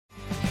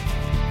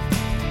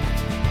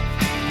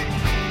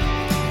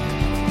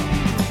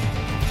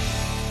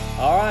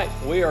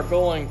right, we are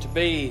going to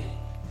be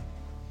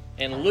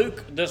in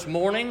Luke this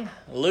morning,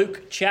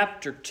 Luke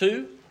chapter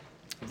 2,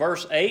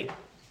 verse 8.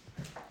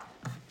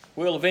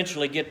 We'll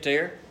eventually get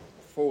there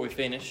before we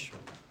finish.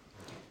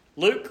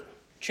 Luke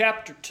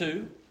chapter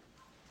 2,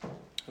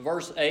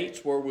 verse 8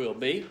 is where we'll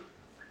be.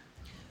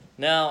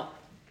 Now,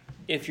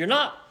 if you're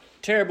not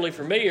terribly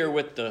familiar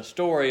with the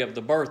story of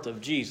the birth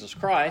of Jesus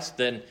Christ,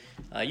 then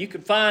you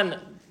can find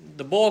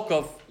the bulk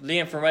of the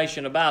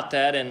information about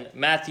that in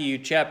Matthew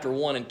chapter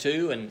 1 and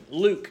 2 and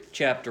Luke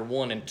chapter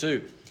 1 and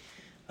 2.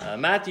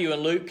 Matthew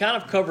and Luke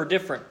kind of cover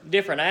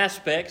different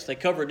aspects. They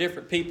cover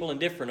different people and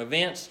different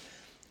events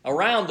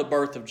around the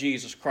birth of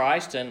Jesus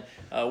Christ, and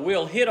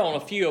we'll hit on a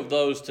few of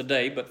those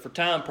today, but for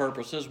time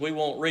purposes, we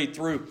won't read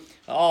through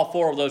all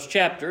four of those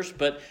chapters,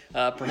 but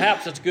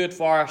perhaps it's good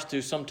for us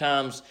to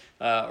sometimes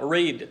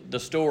read the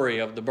story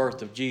of the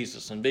birth of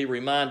Jesus and be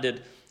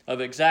reminded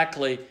of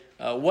exactly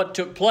what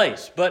took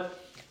place. But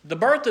the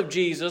birth of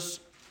Jesus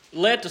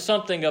led to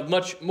something of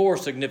much more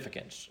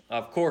significance.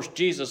 Of course,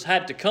 Jesus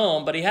had to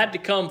come, but he had to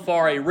come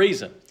for a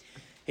reason.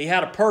 He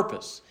had a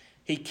purpose.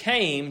 He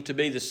came to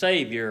be the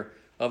Savior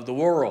of the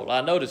world.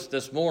 I noticed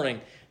this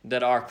morning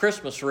that our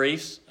Christmas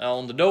wreaths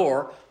on the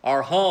door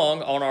are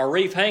hung on our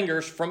wreath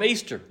hangers from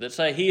Easter that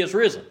say, "He is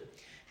risen."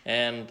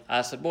 And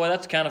I said, boy,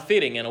 that's kind of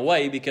fitting in a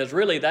way, because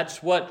really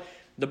that's what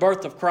the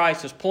birth of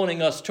Christ is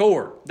pointing us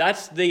toward.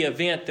 That's the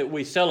event that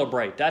we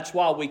celebrate. That's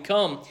why we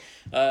come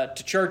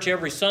to church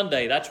every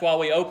Sunday. That's why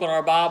we open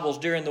our Bibles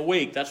during the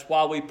week. That's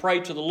why we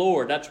pray to the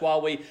Lord. That's why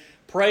we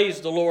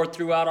praise the Lord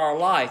throughout our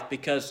life,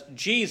 because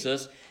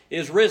Jesus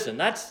is risen.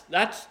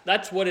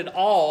 That's what it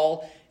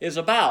all is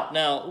about.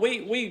 Now,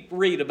 we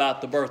read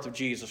about the birth of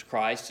Jesus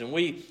Christ, and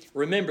we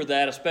remember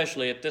that,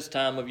 especially at this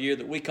time of year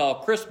that we call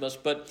Christmas,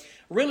 but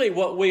really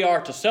what we are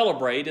to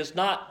celebrate is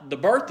not the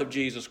birth of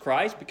Jesus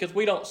Christ, because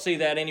we don't see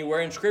that anywhere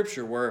in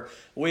Scripture where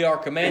we are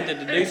commanded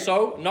to do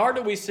so, nor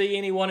do we see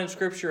anyone in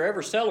Scripture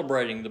ever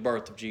celebrating the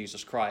birth of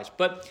Jesus Christ.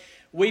 But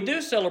we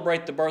do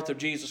celebrate the birth of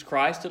Jesus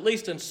Christ, at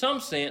least in some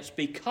sense,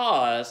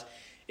 because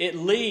it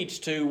leads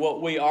to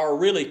what we are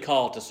really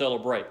called to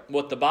celebrate,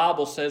 what the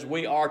Bible says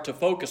we are to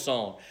focus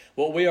on,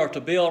 what we are to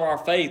build our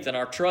faith and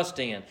our trust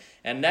in,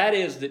 and that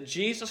is that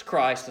Jesus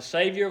Christ, the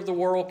Savior of the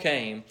world,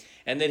 came,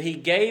 and that He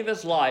gave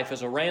His life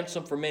as a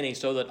ransom for many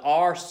so that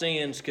our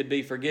sins could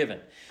be forgiven,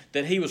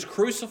 that He was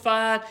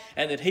crucified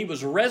and that He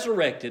was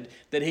resurrected,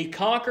 that He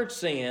conquered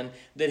sin,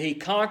 that He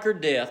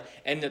conquered death,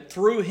 and that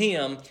through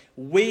Him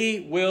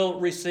we will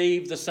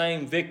receive the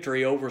same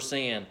victory over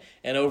sin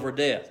and over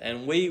death,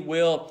 and we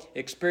will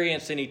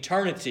experience an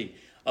eternity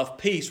of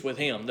peace with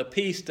Him, the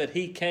peace that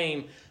He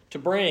came to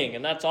bring.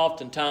 And that's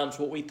oftentimes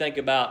what we think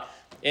about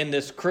in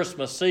this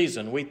Christmas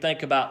season. We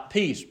think about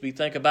peace. We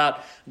think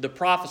about the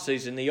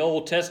prophecies in the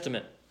Old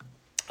Testament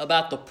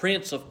about the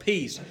Prince of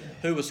Peace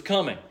who was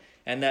coming.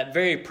 And that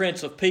very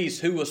Prince of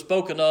Peace who was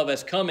spoken of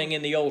as coming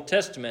in the Old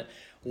Testament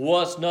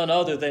was none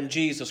other than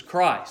Jesus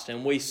Christ.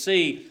 And we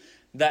see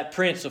that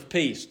Prince of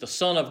Peace, the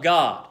Son of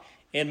God,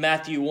 in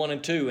Matthew 1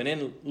 and 2 and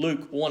in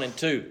Luke 1 and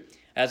 2,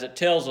 as it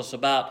tells us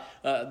about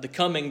the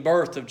coming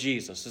birth of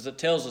Jesus, as it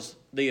tells us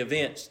the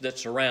events that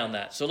surround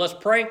that. So let's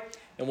pray,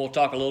 and we'll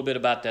talk a little bit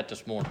about that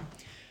this morning.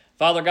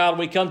 Father God,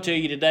 we come to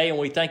you today, and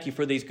we thank you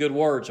for these good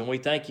words, and we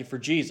thank you for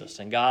Jesus.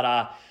 And God,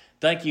 I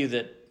thank you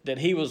that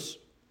He was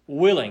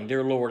willing,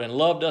 dear Lord, and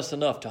loved us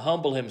enough to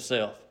humble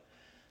Himself,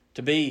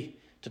 to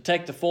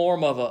take the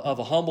form of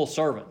a humble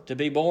servant, to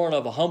be born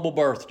of a humble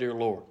birth, dear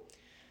Lord,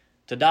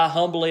 to die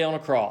humbly on a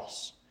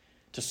cross,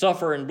 to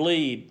suffer and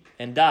bleed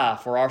and die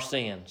for our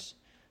sins,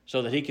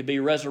 so that He could be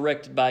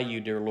resurrected by you,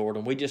 dear Lord.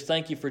 And we just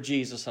thank you for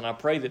Jesus, and I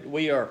pray that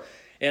we are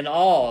in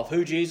awe of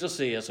who Jesus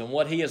is and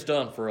what He has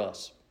done for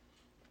us.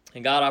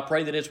 And God, I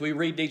pray that as we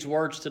read these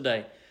words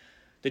today,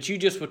 that you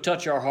just would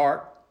touch our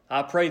heart.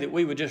 I pray that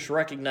we would just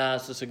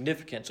recognize the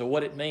significance of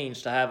what it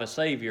means to have a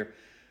Savior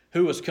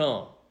who has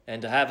come,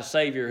 and to have a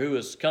Savior who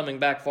is coming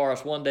back for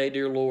us one day,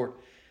 dear Lord,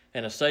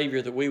 and a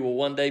Savior that we will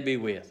one day be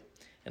with.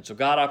 And so,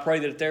 God, I pray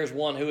that if there's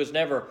one who has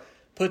never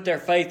put their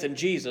faith in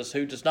Jesus,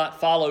 who does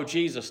not follow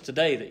Jesus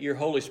today, that your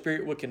Holy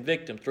Spirit would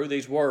convict them through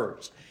these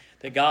words.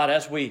 That, God,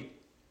 as we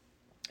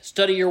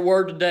study your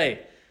word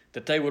today,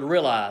 that they would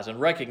realize and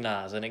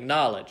recognize and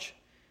acknowledge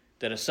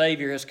that a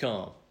Savior has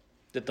come,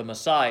 that the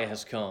Messiah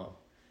has come,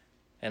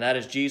 and that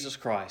is Jesus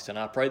Christ. And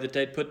I pray that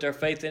they'd put their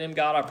faith in Him.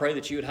 God, I pray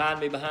that you would hide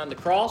me behind the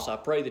cross. I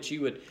pray that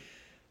you would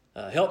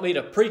help me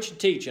to preach and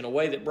teach in a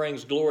way that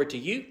brings glory to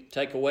you.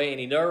 Take away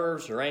any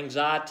nerves or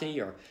anxiety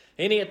or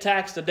any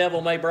attacks the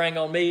devil may bring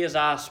on me as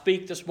I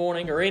speak this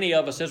morning, or any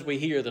of us as we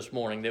hear this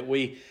morning, that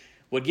we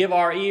would give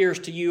our ears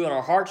to you and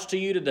our hearts to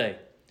you today,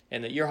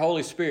 and that your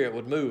Holy Spirit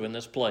would move in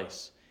this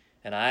place.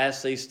 And I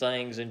ask these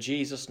things in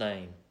Jesus'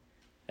 name.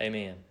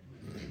 Amen.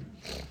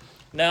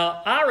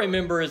 Now, I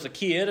remember as a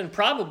kid, and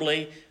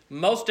probably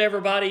most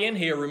everybody in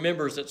here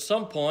remembers at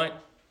some point,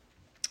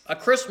 a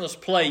Christmas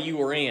play you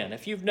were in.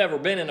 If you've never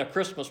been in a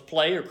Christmas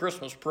play or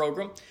Christmas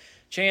program,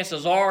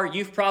 chances are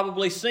you've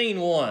probably seen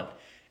one.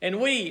 And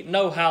we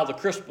know how the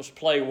Christmas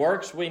play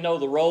works. We know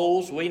the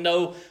roles. We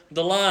know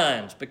the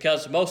lines,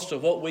 because most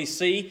of what we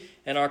see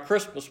in our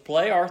Christmas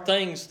play are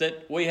things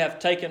that we have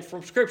taken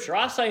from Scripture.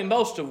 I say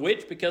most of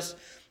which because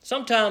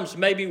sometimes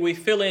maybe we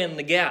fill in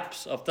the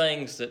gaps of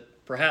things that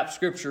perhaps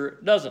Scripture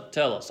doesn't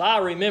tell us. I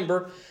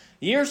remember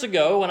years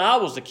ago when I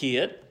was a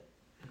kid,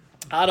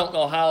 I don't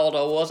know how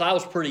old I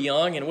was pretty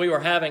young, and we were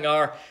having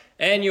our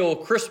annual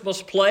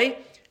Christmas play.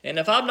 And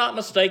if I'm not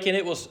mistaken,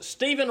 it was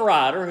Stephen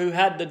Ryder who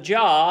had the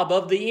job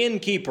of the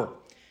innkeeper.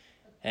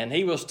 And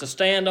he was to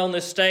stand on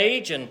this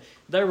stage, and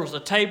there was a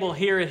table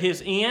here at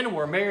his inn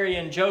where Mary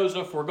and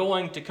Joseph were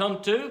going to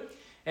come to.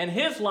 And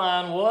his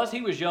line was, he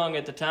was young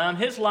at the time,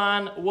 his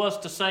line was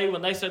to say,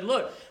 when they said,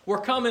 "Look,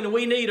 we're coming,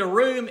 we need a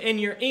room in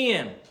your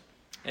inn."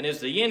 And as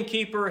the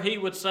innkeeper, he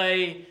would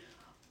say,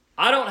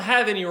 "I don't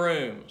have any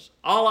rooms.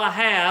 All I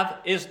have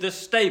is this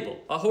stable,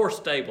 a horse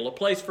stable, a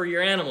place for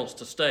your animals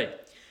to stay."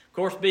 Of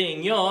course,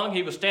 being young,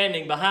 he was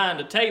standing behind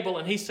a table,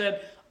 and he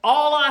said,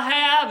 "All I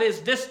have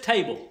is this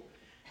table."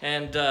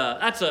 And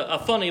that's a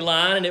funny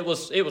line, and it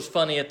was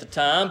funny at the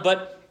time.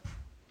 But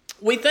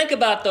we think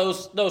about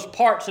those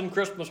parts in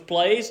Christmas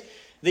plays,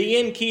 the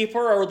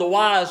innkeeper or the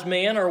wise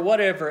men or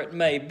whatever it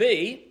may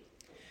be.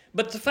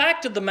 But the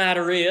fact of the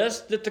matter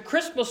is that the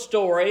Christmas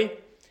story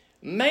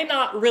may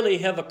not really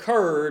have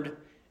occurred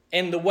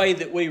in the way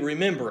that we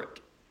remember it.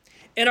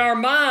 In our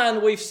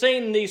mind, we've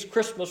seen these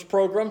Christmas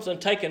programs and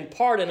taken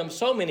part in them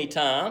so many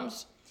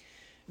times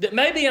that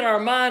maybe in our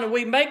mind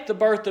we make the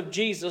birth of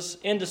Jesus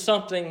into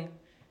something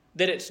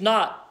that it's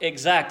not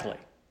exactly,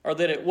 or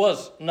that it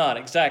was not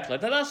exactly.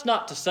 Now, that's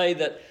not to say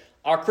that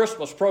our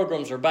Christmas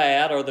programs are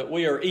bad or that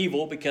we are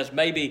evil because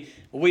maybe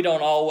we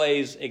don't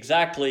always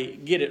exactly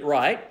get it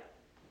right.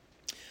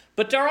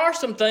 But there are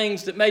some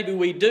things that maybe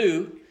we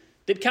do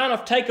that kind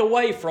of take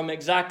away from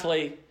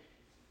exactly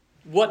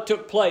what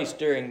took place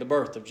during the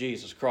birth of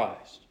Jesus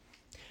Christ.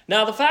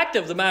 Now, the fact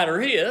of the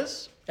matter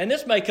is, and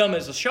this may come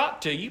as a shock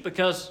to you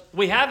because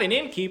we have an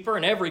innkeeper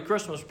in every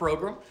Christmas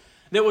program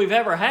that we've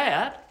ever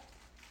had,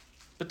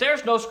 but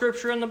there's no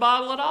Scripture in the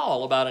Bible at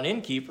all about an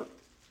innkeeper.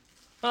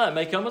 Well, that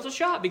may come as a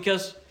shock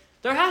because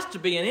there has to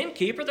be an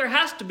innkeeper. There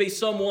has to be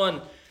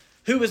someone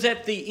who is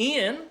at the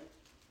inn.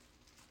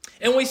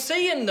 And we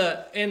see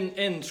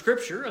in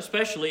Scripture,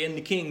 especially in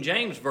the King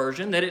James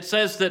Version, that it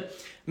says that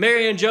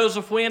Mary and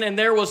Joseph went and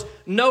there was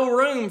no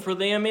room for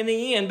them in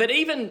the inn. But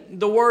even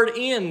the word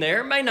inn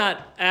there may not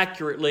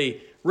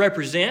accurately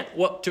represent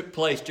what took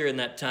place during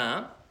that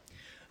time.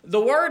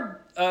 The word,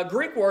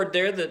 Greek word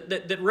there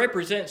that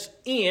represents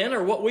inn,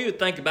 or what we would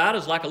think about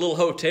as like a little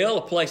hotel,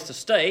 a place to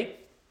stay,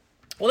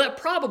 well, that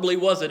probably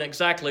wasn't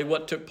exactly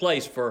what took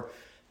place for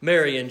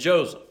Mary and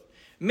Joseph.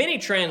 Many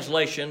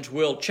translations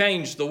will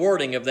change the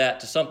wording of that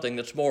to something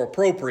that's more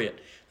appropriate.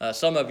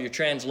 Some of your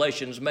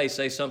translations may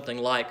say something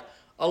like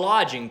a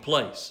lodging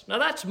place. Now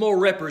that's more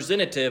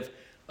representative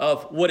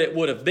of what it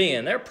would have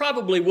been. There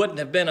probably wouldn't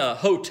have been a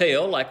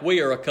hotel like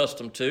we are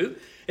accustomed to.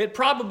 It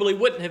probably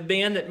wouldn't have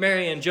been that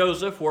Mary and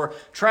Joseph were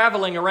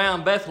traveling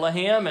around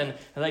Bethlehem and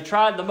they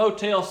tried the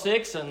Motel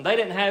 6 and they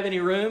didn't have any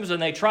rooms,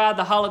 and they tried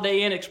the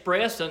Holiday Inn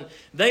Express and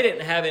they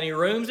didn't have any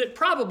rooms. It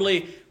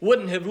probably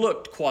wouldn't have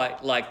looked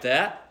quite like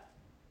that.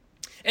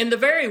 And the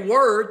very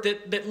word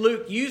that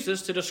Luke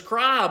uses to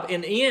describe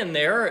an inn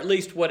there, or at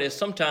least what is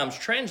sometimes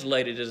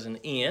translated as an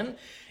inn,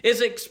 is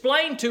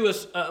explained to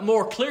us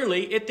more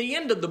clearly at the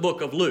end of the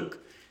book of Luke.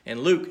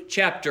 In Luke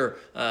chapter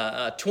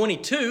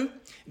 22,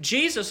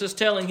 Jesus is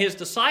telling his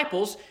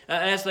disciples,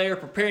 as they are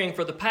preparing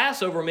for the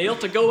Passover meal,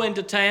 to go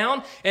into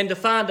town and to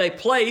find a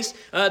place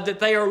that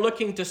they are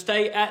looking to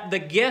stay at the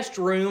guest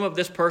room of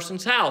this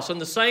person's house.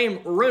 And the same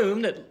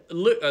room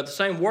the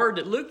same word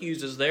that Luke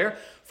uses there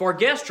for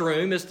guest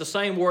room is the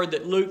same word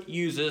that Luke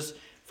uses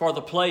for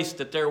the place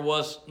that there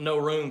was no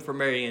room for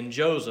Mary and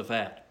Joseph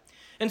at.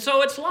 And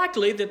so it's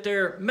likely that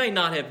there may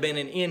not have been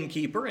an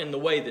innkeeper in the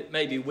way that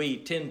maybe we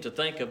tend to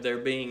think of there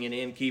being an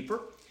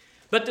innkeeper,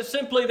 but that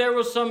simply there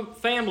was some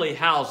family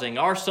housing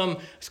or some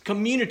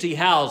community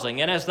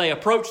housing. And as they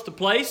approached the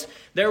place,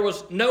 there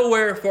was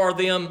nowhere for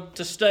them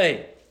to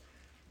stay.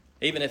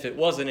 Even if it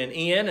wasn't an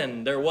inn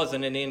and there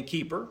wasn't an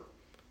innkeeper,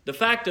 the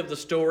fact of the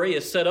story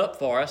is set up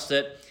for us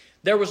that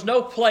there was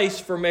no place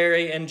for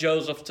Mary and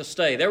Joseph to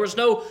stay. There was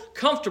no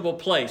comfortable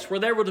place where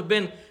there would have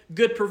been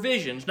good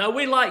provisions. Now,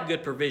 we like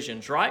good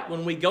provisions, right?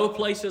 When we go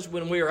places,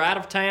 when we are out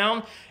of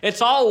town,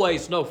 it's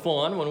always no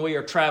fun when we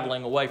are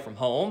traveling away from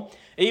home.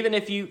 Even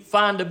if you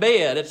find a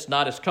bed, it's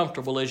not as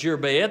comfortable as your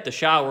bed. The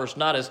shower is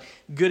not as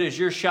good as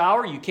your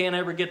shower. You can't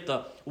ever get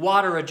the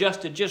water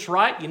adjusted just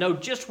right. You know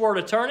just where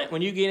to turn it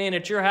when you get in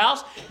at your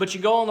house, but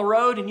you go on the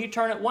road and you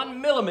turn it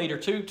 1 millimeter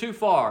too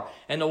far,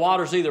 and the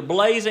water's either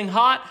blazing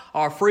hot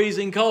or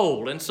freezing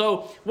cold. And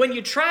so when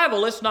you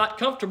travel, it's not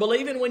comfortable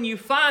even when you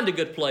find a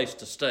good place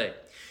to stay.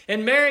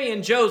 And Mary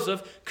and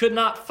Joseph could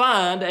not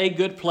find a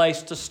good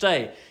place to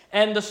stay.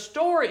 And the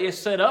story is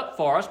set up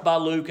for us by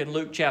Luke in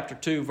Luke chapter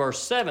 2,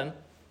 verse 7.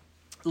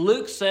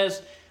 Luke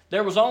says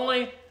there was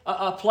only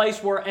a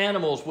place where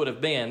animals would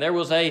have been. There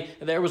was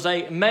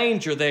a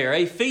manger there,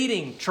 a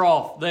feeding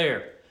trough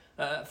there.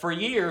 For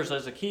years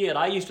as a kid,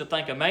 I used to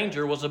think a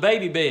manger was a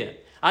baby bed.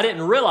 I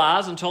didn't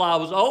realize until I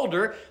was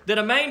older that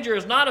a manger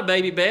is not a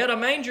baby bed. A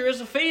manger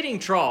is a feeding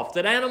trough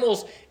that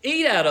animals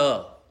eat out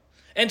of.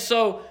 And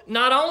so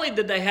not only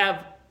did they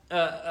have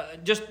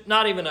just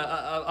not even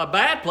a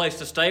bad place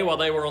to stay while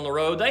they were on the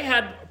road, they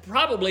had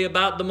probably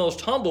about the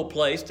most humble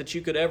place that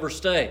you could ever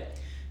stay.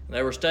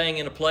 They were staying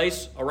in a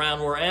place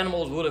around where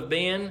animals would have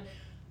been.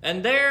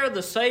 And there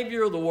the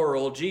Savior of the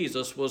world,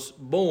 Jesus, was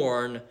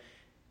born,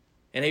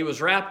 and he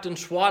was wrapped in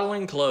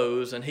swaddling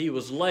clothes, and he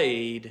was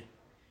laid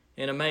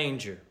in a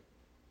manger.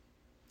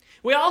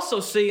 We also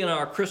see in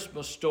our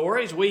Christmas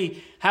stories,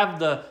 we have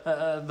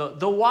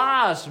the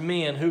wise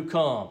men who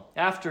come.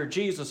 After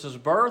Jesus'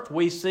 birth,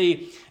 we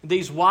see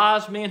these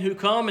wise men who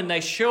come and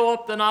they show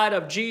up the night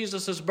of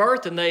Jesus'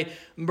 birth and they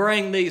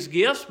bring these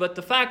gifts. But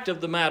the fact of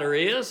the matter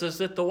is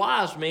that the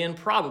wise men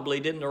probably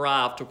didn't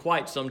arrive till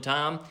quite some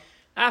time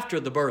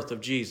after the birth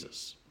of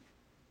Jesus.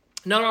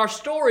 Now, in our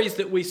stories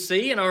that we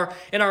see in our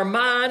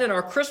mind, in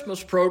our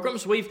Christmas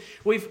programs,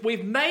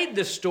 we've made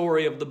this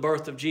story of the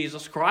birth of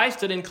Jesus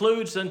Christ. It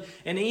includes an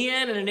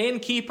inn and an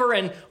innkeeper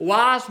and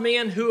wise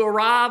men who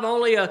arrive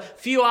only a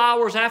few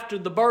hours after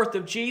the birth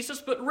of Jesus.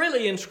 But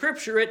really, in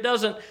Scripture, it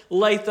doesn't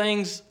lay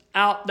things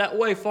out that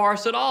way for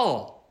us at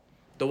all.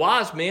 The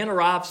wise men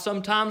arrive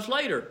sometimes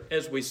later,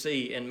 as we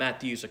see in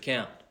Matthew's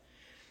account.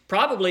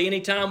 Probably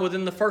any time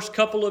within the first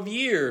couple of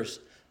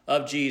years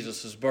of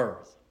Jesus'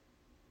 birth.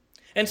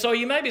 And so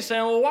you may be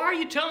saying, well, why are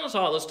you telling us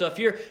all this stuff?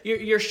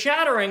 You're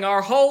shattering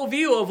our whole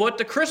view of what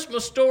the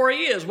Christmas story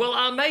is. Well,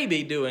 I may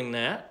be doing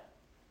that.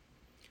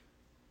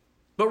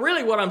 But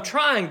really what I'm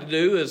trying to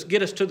do is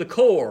get us to the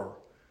core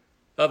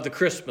of the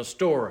Christmas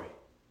story.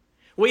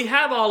 We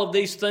have all of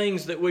these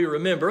things that we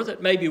remember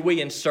that maybe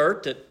we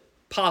insert that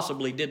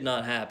possibly did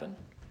not happen.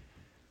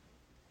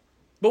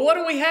 But what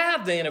do we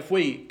have then if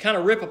we kind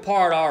of rip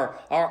apart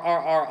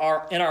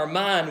in our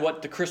mind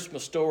what the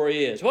Christmas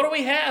story is? What do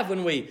we have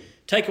when we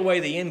take away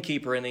the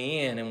innkeeper in the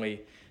inn and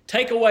we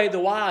take away the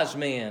wise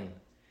men?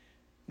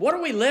 What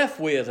are we left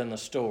with in the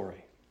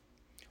story?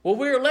 Well,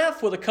 we're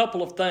left with a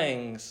couple of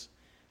things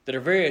that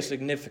are very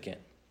significant.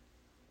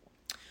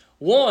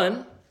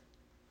 One,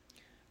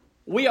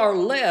 we are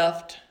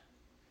left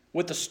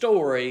with the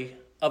story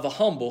of a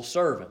humble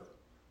servant.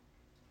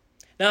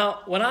 Now,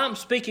 when I'm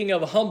speaking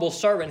of a humble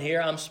servant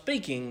here, I'm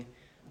speaking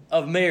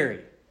of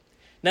Mary.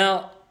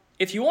 Now,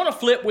 if you want to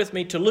flip with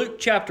me to Luke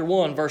chapter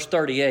 1, verse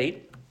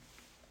 38.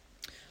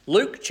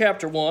 Luke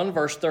chapter 1,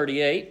 verse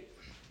 38.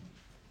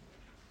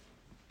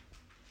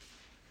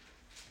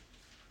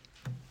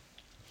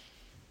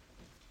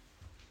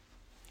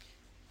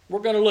 We're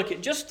going to look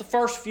at just the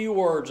first few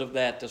words of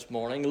that this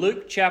morning.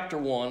 Luke chapter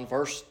 1,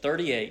 verse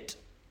 38.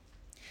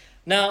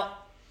 Now,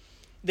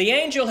 the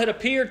angel had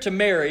appeared to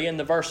Mary in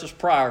the verses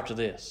prior to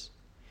this.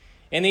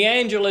 And the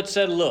angel had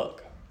said,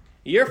 look,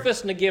 you're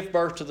fixing to give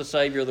birth to the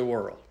Savior of the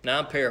world. Now,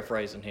 I'm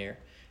paraphrasing here.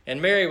 And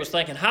Mary was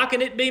thinking, how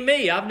can it be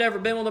me? I've never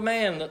been with a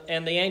man.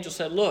 And the angel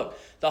said, look,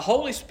 the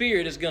Holy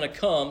Spirit is going to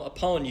come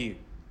upon you.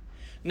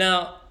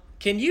 Now,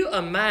 can you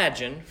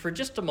imagine for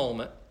just a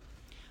moment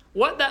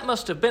what that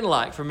must have been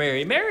like for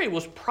Mary? Mary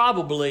was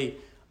probably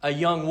a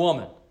young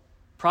woman,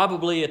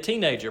 probably a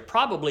teenager,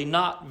 probably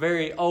not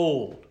very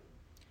old.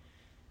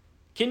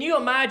 Can you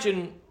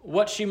imagine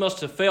what she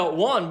must have felt,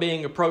 one,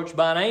 being approached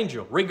by an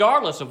angel,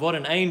 regardless of what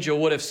an angel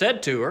would have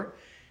said to her?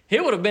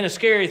 It would have been a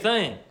scary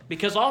thing,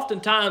 because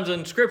oftentimes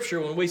in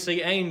Scripture when we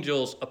see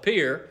angels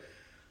appear,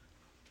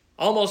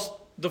 almost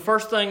the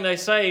first thing they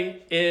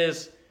say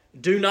is,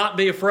 do not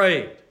be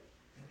afraid.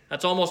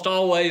 That's almost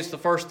always the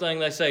first thing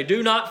they say.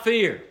 Do not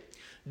fear.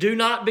 Do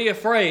not be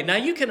afraid. Now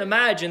you can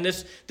imagine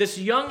this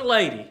young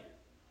lady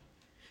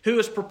who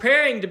is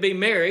preparing to be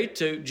married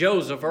to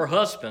Joseph, her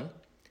husband,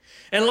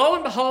 and lo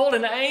and behold,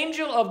 an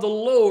angel of the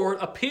Lord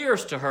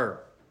appears to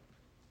her.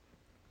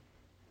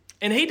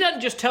 And he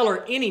doesn't just tell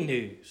her any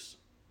news.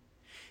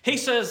 He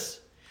says,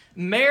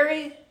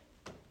 Mary,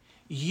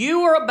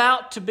 you are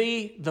about to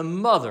be the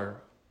mother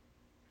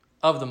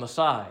of the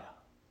Messiah.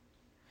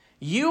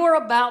 You are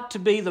about to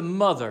be the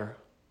mother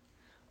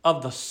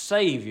of the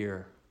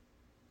Savior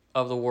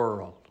of the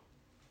world.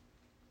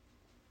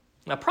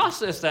 Now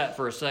process that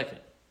for a second.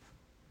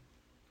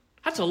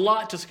 That's a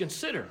lot to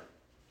consider.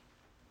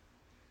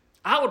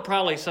 I would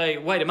probably say,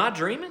 wait, am I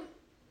dreaming?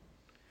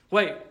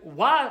 Wait,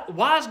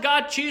 why is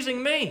God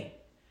choosing me?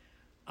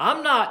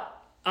 I'm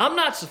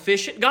not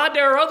sufficient. God,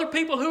 there are other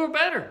people who are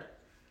better.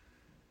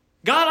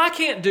 God, I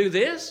can't do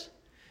this.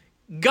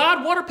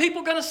 God, what are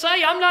people going to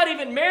say? I'm not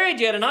even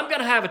married yet and I'm going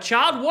to have a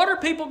child. What are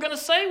people going to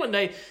say when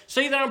they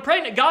see that I'm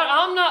pregnant? God,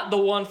 I'm not the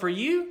one for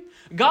you.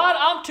 God,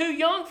 I'm too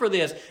young for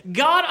this.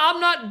 God,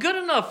 I'm not good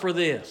enough for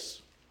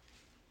this.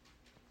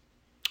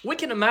 We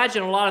can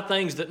imagine a lot of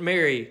things that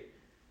Mary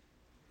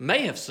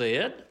may have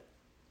said.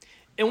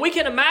 And we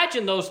can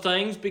imagine those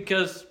things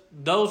because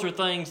those are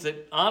things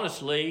that,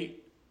 honestly,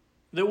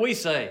 that we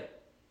say.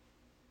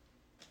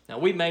 Now,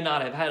 we may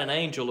not have had an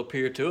angel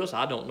appear to us.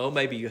 I don't know.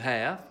 Maybe you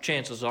have.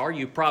 Chances are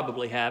you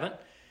probably haven't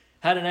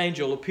had an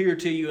angel appear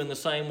to you in the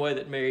same way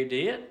that Mary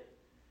did.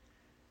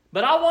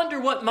 But I wonder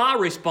what my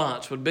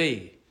response would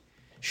be.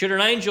 Should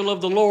an angel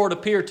of the Lord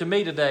appear to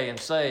me today and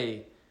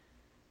say,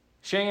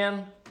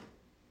 Shan,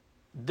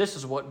 this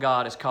is what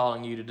God is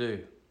calling you to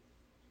do.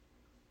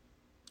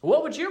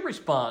 What would your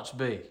response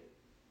be?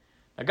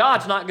 Now,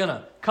 God's not going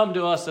to come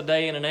to us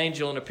today in an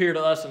angel and appear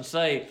to us and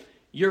say,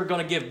 you're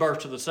going to give birth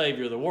to the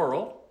Savior of the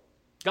world.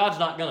 God's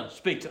not going to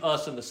speak to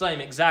us in the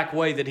same exact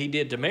way that he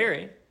did to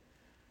Mary.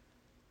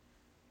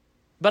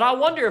 But I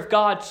wonder if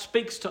God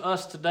speaks to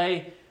us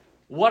today,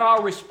 what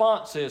our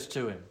response is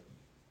to him.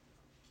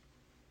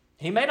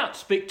 He may not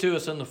speak to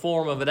us in the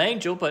form of an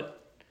angel,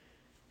 but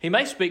he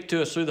may speak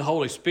to us through the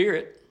Holy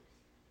Spirit.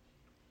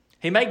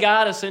 He may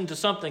guide us into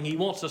something he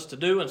wants us to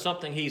do and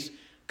something he's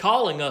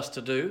calling us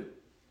to do.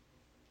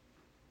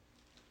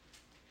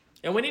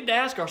 And we need to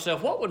ask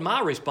ourselves, what would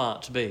my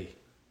response be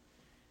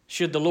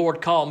should the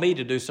Lord call me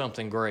to do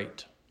something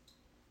great?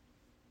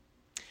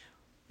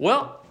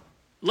 Well,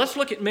 let's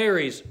look at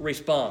Mary's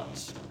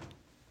response.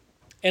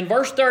 In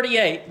verse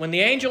 38, when the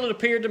angel had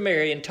appeared to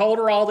Mary and told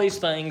her all these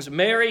things,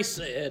 Mary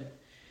said,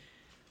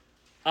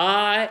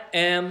 I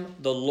am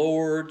the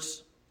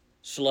Lord's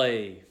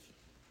slave.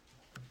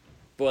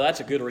 Boy, that's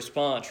a good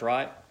response,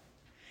 right?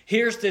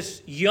 Here's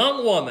this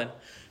young woman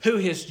who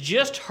has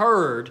just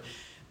heard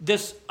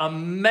this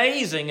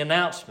amazing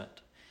announcement.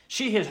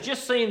 She has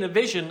just seen the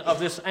vision of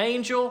this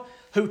angel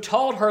who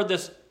told her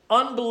this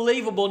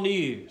unbelievable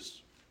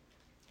news.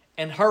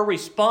 And her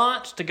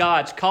response to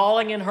God's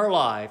calling in her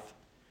life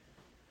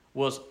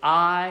was,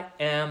 I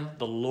am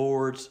the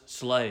Lord's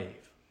slave.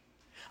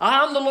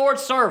 I am the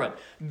Lord's servant.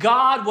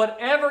 God,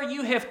 whatever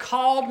you have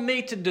called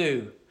me to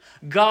do,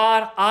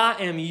 God, I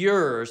am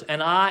yours,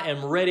 and I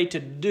am ready to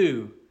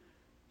do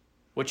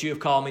what you have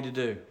called me to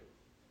do.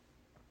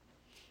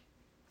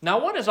 Now,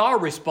 what is our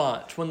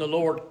response when the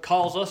Lord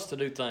calls us to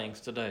do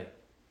things today?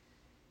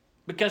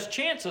 Because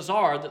chances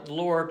are that the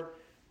Lord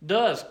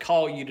does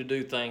call you to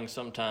do things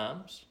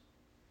sometimes.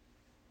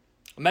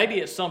 Maybe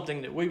it's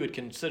something that we would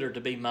consider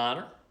to be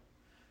minor,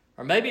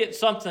 or maybe it's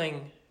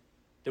something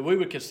that we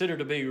would consider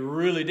to be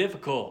really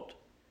difficult.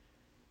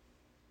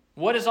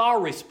 What is our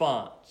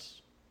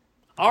response?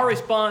 Our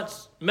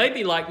response may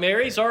be like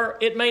Mary's, or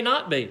it may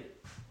not be.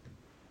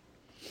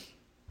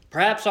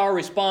 Perhaps our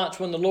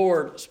response when the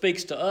Lord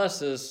speaks to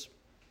us is,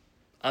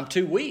 I'm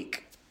too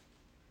weak.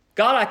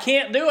 God, I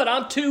can't do it.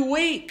 I'm too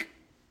weak.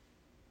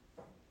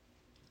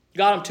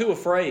 God, I'm too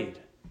afraid.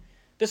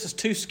 This is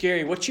too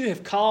scary. What you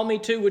have called me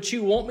to, what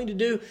you want me to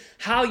do,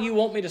 how you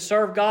want me to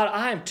serve God,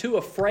 I am too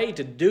afraid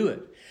to do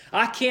it.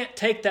 I can't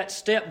take that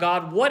step,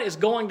 God. What is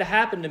going to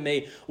happen to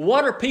me?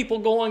 What are people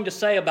going to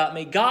say about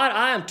me? God,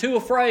 I am too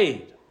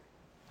afraid.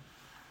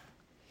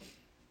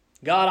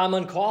 God, I'm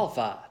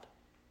unqualified.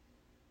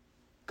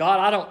 God,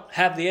 I don't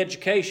have the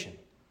education.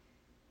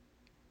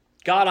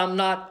 God, I'm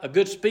not a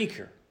good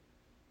speaker.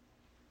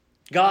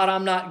 God,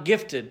 I'm not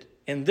gifted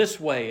in this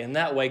way and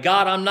that way.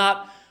 God, I'm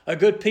not a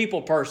good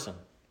people person.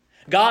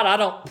 God, I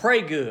don't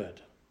pray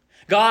good.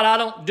 God, I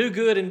don't do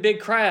good in big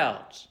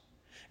crowds.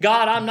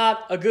 God, I'm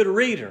not a good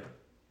reader.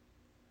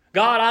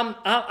 God,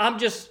 I'm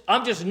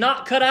just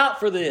not cut out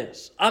for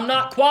this. I'm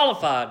not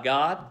qualified,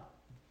 God.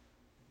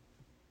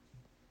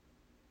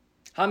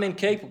 I'm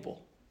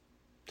incapable.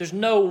 There's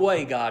no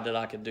way, God, that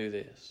I could do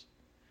this.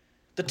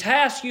 The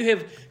task you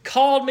have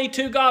called me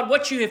to, God,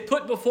 what you have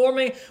put before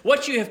me,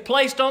 what you have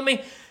placed on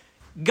me,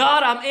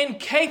 God, I'm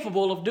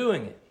incapable of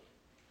doing it.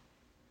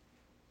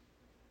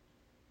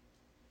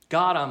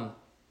 God, I'm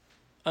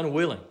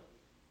unwilling.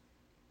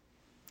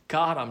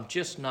 God, I'm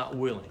just not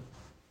willing.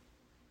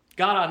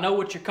 God, I know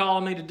what you're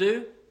calling me to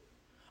do.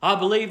 I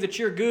believe that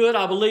you're good.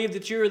 I believe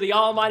that you're the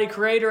almighty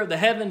creator of the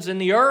heavens and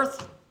the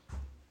earth.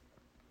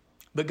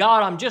 But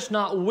God, I'm just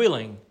not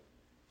willing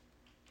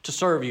to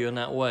serve you in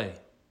that way.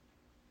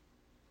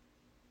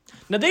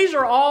 Now, these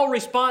are all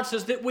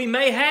responses that we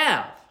may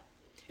have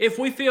if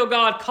we feel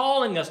God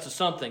calling us to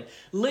something,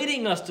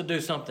 leading us to do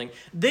something.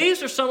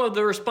 These are some of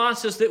the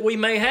responses that we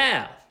may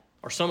have,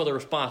 or some of the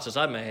responses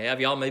I may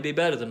have. Y'all may be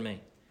better than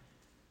me.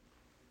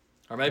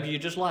 Or maybe you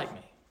just like me.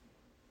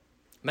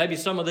 Maybe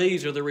some of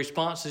these are the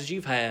responses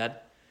you've had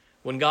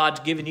when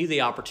God's given you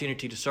the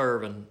opportunity to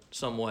serve in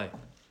some way.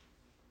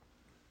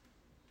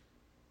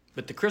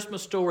 But the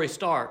Christmas story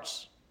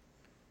starts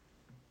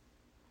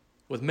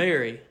with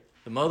Mary,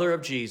 the mother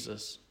of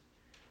Jesus,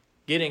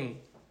 getting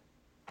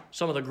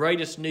some of the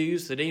greatest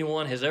news that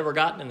anyone has ever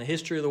gotten in the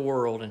history of the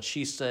world. And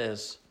she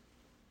says,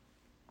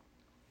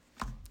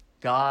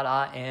 God,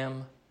 I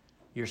am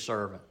your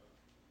servant.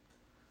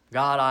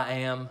 God, I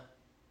am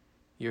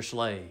your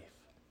slave.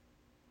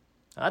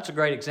 Now, that's a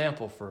great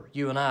example for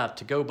you and I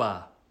to go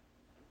by.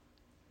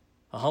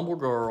 A humble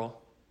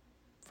girl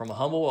from a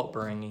humble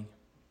upbringing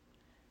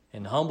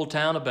in the humble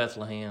town of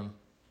Bethlehem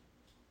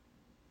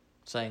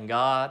saying,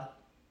 God,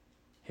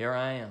 here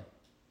I am.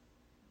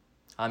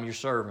 I'm your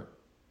servant.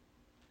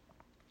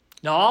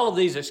 Now, all of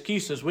these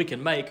excuses we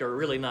can make are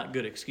really not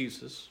good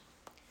excuses.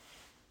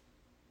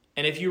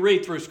 And if you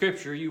read through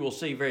Scripture, you will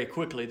see very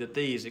quickly that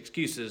these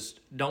excuses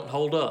don't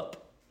hold up.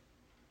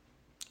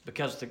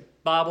 Because the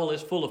Bible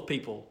is full of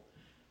people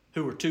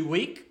who were too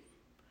weak,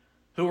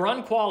 who were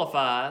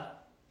unqualified,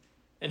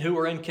 and who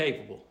were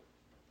incapable.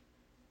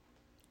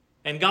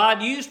 And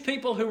God used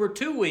people who were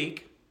too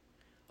weak,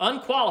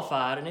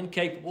 unqualified, and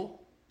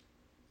incapable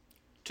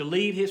to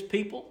lead His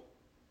people,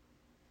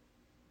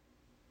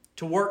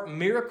 to work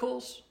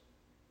miracles,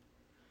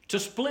 to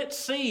split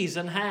seas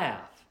in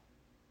half,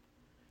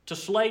 to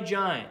slay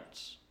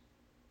giants.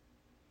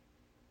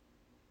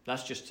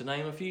 That's just to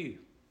name a few.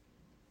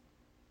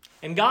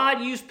 And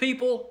God used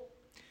people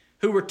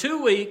who were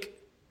too weak,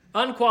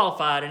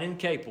 unqualified, and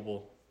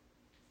incapable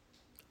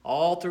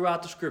all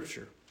throughout the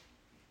Scripture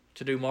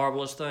to do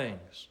marvelous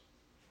things.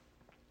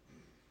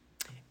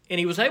 And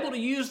He was able to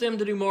use them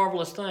to do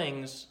marvelous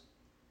things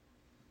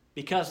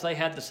because they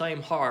had the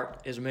same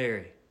heart as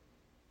Mary.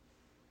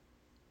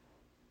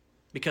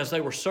 Because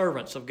they were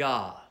servants of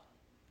God.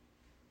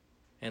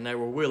 And they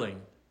were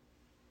willing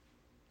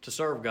to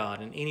serve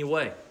God in any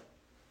way.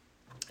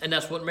 And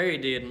that's what Mary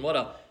did. And what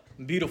a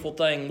beautiful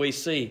thing we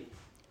see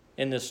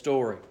in this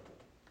story.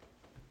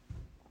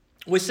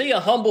 We see a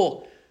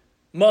humble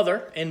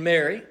mother in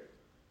Mary.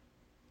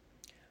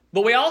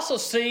 But we also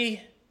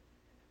see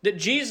that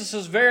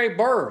Jesus' very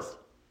birth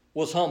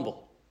was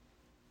humble.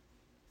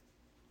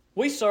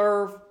 We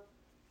serve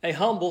a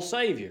humble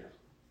Savior.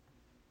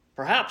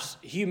 Perhaps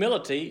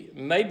humility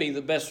may be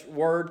the best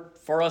word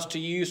for us to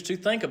use to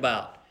think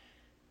about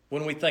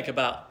when we think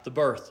about the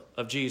birth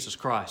of Jesus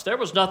Christ. There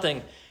was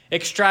nothing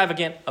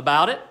extravagant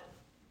about it.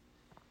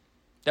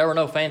 There were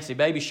no fancy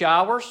baby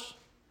showers.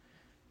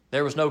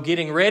 There was no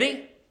getting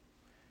ready.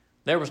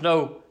 There was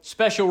no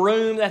special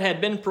room that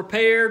had been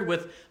prepared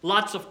with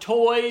lots of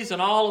toys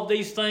and all of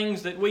these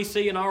things that we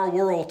see in our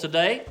world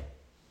today.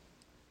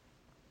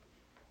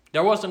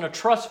 There wasn't a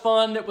trust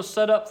fund that was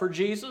set up for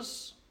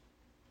Jesus.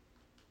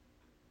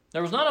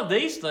 There was none of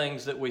these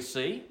things that we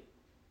see.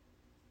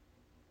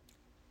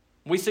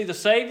 We see the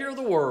Savior of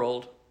the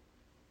world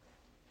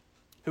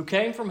who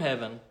came from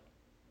heaven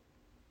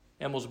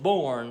and was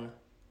born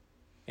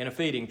in a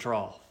feeding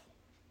trough.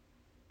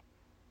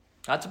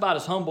 That's about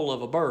as humble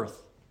of a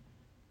birth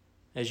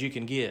as you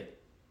can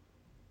get.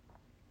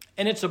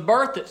 And it's a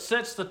birth that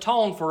sets the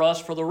tone for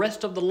us for the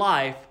rest of the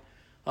life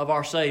of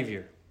our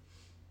Savior.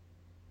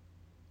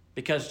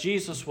 Because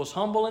Jesus was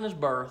humble in His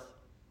birth,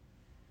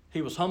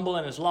 He was humble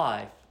in His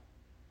life,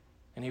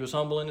 and He was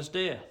humble in His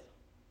death.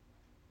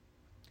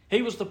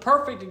 He was the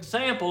perfect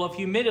example of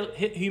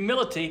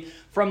humility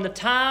from the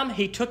time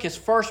He took His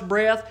first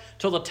breath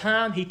till the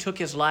time He took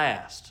His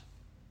last.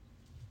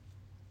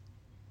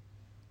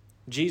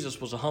 Jesus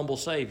was a humble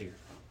Savior.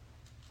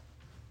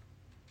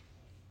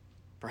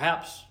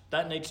 Perhaps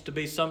that needs to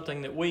be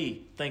something that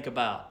we think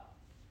about,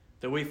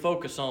 that we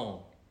focus on,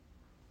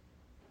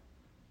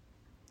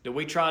 that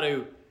we try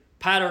to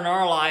pattern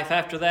our life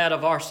after that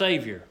of our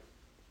Savior,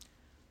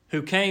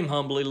 who came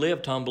humbly,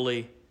 lived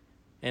humbly,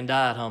 and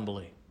died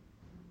humbly.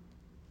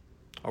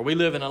 Are we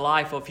living a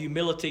life of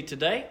humility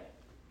today?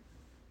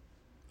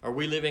 Are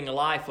we living a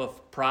life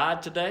of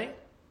pride today?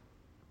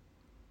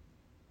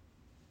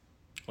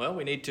 Well,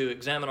 we need to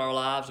examine our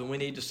lives and we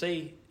need to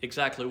see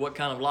exactly what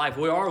kind of life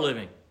we are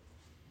living.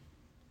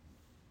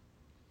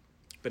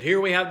 But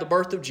here we have the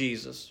birth of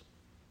Jesus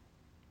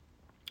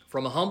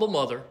from a humble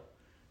mother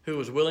who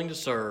was willing to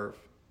serve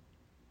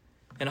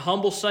and a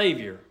humble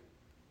Savior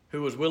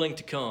who was willing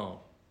to come.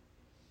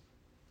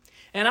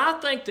 And I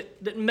think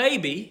that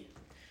maybe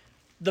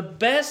the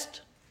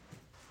best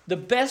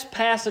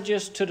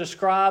passages to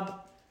describe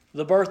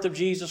the birth of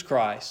Jesus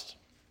Christ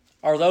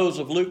are those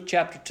of Luke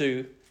chapter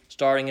 2,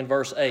 starting in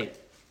verse 8.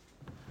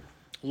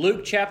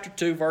 Luke chapter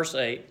 2, verse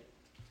 8.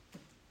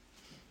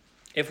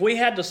 If we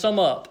had to sum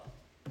up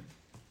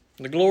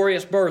the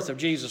glorious birth of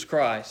Jesus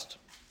Christ,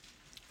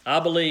 I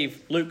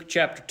believe Luke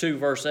chapter 2,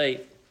 verse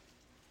 8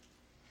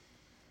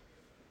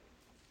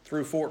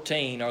 through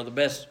 14 are the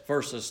best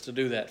verses to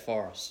do that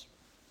for us.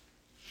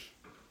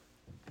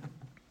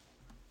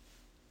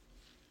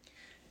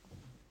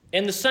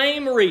 In the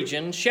same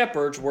region,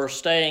 shepherds were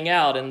staying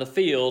out in the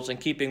fields and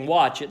keeping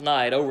watch at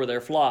night over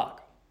their flock.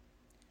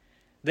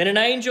 Then an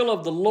angel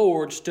of the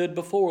Lord stood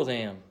before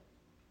them,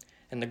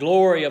 and the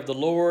glory of the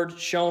Lord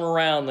shone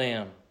around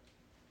them,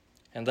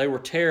 and they were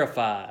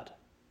terrified.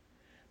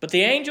 But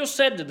the angel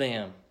said to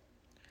them,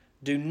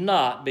 "Do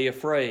not be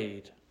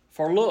afraid,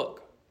 for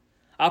look,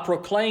 I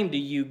proclaim to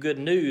you good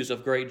news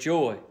of great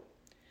joy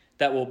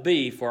that will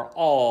be for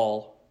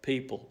all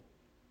people.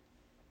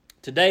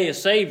 Today a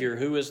Savior,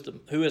 who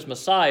is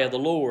Messiah the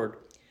Lord,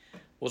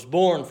 was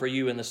born for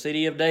you in the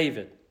city of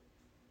David.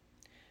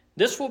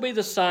 This will be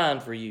the sign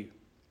for you.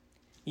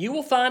 You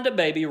will find a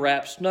baby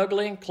wrapped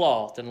snugly in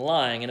cloth and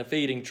lying in a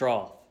feeding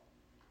trough."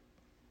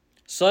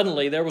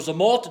 Suddenly there was a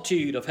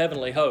multitude of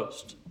heavenly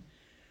hosts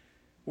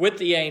with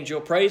the angel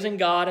praising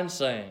God and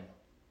saying,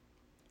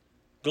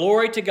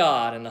 "Glory to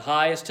God in the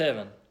highest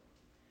heaven,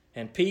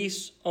 and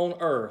peace on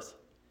earth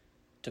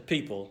to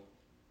people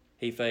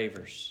He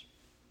favors."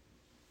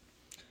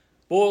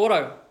 Boy, what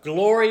a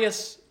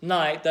glorious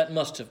night that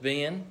must have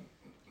been.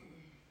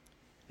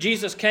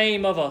 Jesus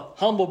came of a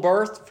humble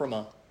birth from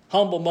a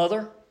humble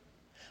mother,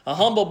 a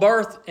humble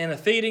birth in a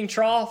feeding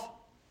trough.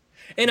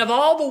 And of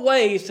all the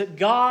ways that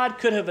God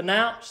could have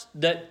announced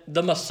that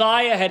the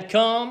Messiah had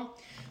come,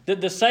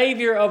 that the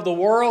Savior of the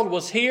world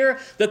was here,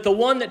 that the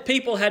one that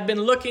people had been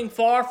looking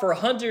for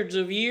hundreds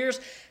of years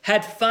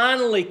had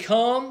finally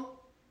come,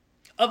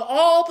 of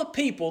all the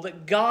people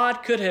that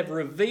God could have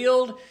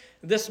revealed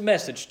this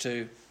message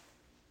to,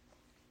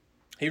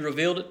 He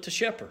revealed it to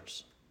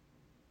shepherds.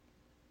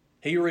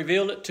 He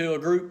revealed it to a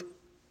group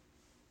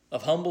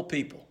of humble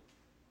people.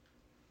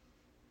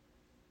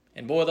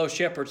 And boy, those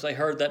shepherds, they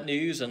heard that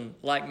news, and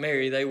like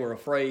Mary, they were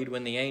afraid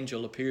when the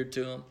angel appeared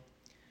to them.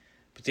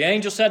 But the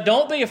angel said,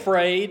 "Don't be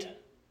afraid,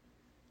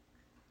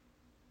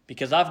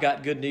 because I've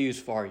got good news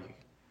for you.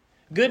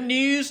 Good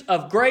news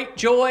of great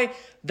joy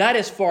that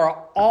is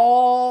for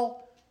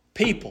all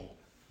people."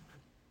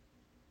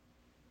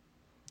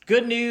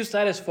 Good news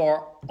that is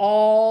for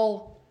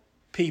all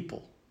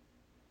people.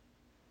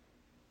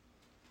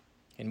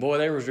 And boy,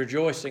 there was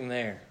rejoicing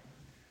there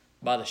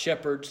by the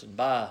shepherds and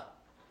by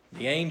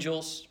the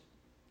angels.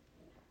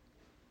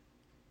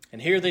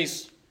 And here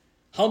these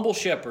humble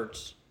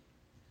shepherds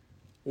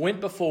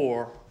went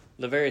before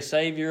the very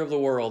Savior of the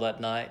world that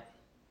night,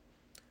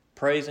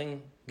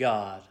 praising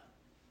God.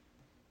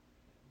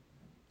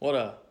 What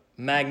a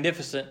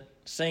magnificent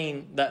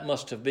scene that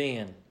must have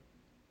been.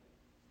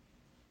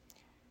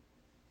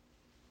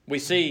 We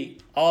see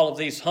all of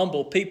these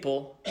humble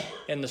people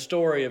in the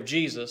story of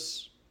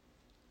Jesus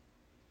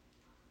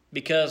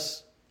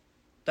because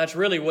that's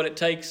really what it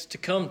takes to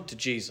come to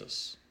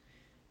Jesus,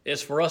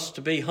 is for us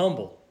to be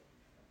humble.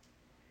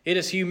 It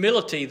is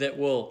humility that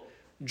will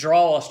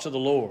draw us to the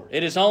Lord.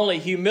 It is only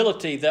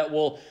humility that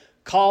will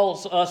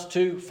cause us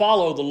to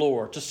follow the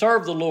Lord, to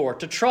serve the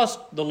Lord, to trust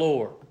the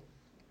Lord.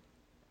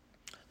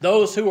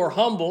 Those who are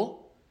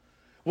humble,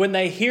 when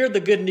they hear the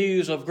good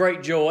news of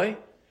great joy,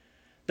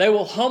 they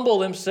will humble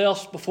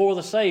themselves before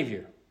the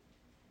Savior.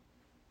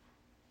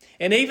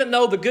 And even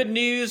though the good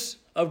news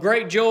of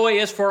great joy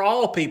is for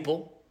all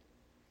people,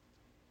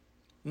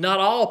 not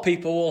all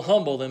people will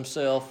humble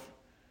themselves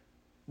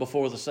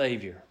before the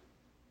Savior.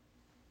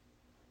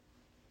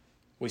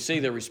 We see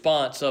the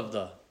response of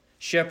the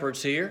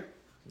shepherds here,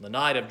 the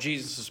night of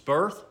Jesus'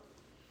 birth.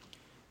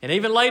 And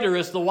even later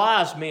as the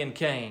wise men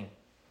came,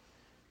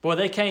 boy,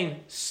 they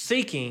came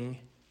seeking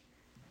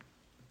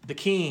the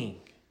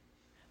King.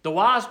 The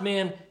wise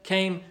men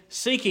came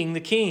seeking the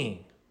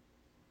King.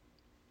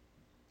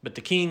 But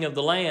the king of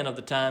the land of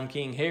the time,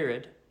 King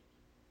Herod,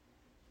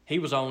 he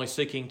was only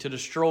seeking to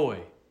destroy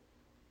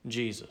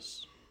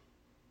Jesus.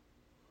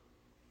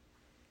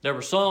 There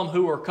were some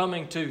who were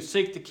coming to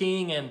seek the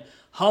King and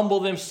humble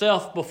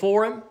themselves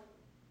before Him.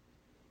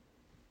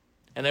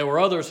 And there were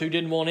others who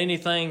didn't want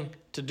anything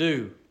to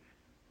do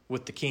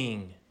with the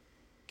King,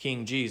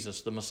 King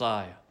Jesus, the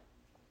Messiah.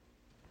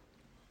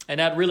 And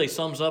that really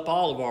sums up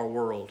all of our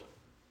world,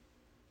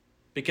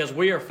 because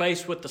we are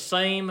faced with the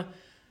same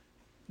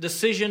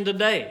decision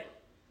today.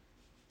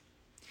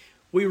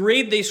 We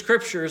read these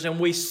scriptures and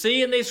we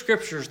see in these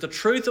scriptures the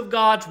truth of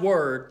God's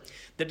word,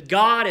 that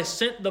God has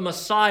sent the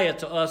Messiah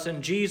to us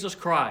in Jesus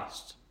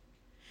Christ.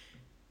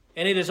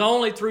 And it is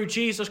only through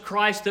Jesus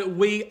Christ that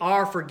we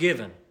are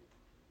forgiven.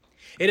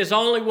 It is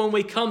only when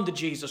we come to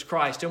Jesus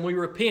Christ and we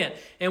repent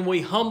and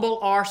we humble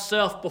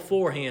ourselves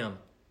before Him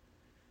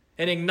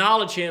and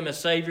acknowledge Him as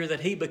Savior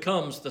that He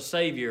becomes the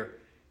Savior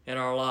in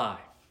our life.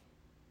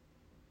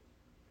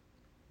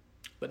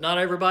 But not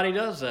everybody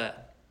does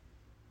that.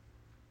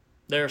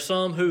 There are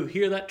some who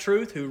hear that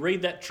truth, who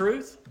read that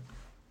truth,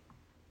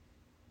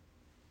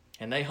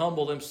 and they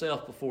humble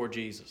themselves before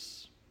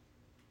Jesus.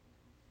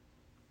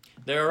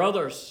 There are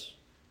others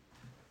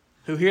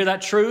who hear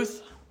that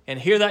truth and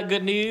hear that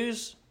good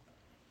news,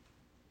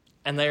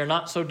 and they are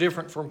not so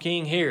different from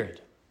King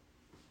Herod.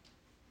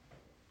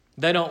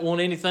 They don't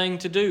want anything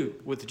to do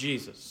with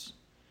Jesus.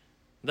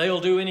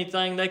 They'll do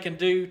anything they can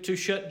do to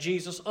shut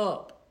Jesus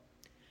up,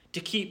 to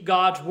keep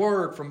God's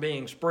word from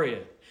being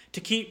spread,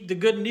 to keep the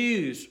good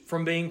news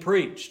from being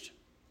preached.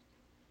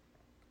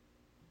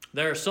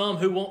 There are some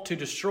who want to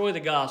destroy the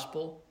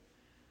gospel,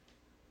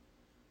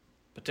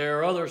 but there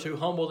are others who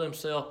humble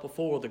themselves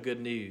before the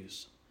good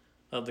news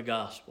of the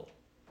gospel.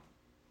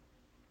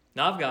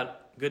 Now, I've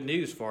got good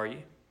news for you.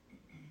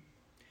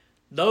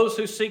 Those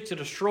who seek to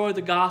destroy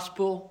the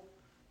gospel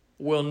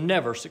will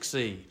never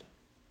succeed.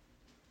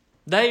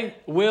 They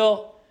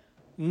will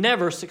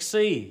never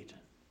succeed.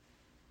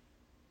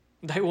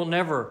 They will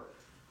never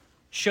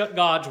shut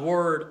God's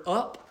word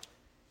up.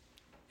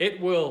 It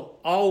will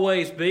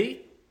always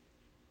be.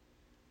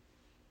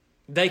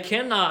 They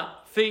cannot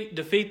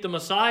defeat the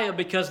Messiah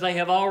because they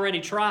have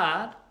already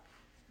tried.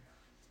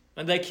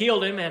 And they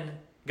killed Him and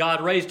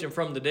God raised Him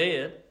from the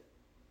dead.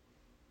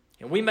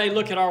 And we may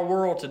look at our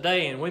world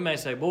today and we may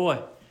say,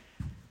 boy,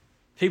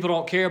 people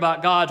don't care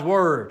about God's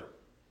word.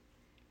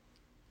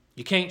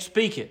 You can't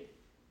speak it.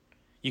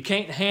 You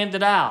can't hand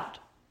it out.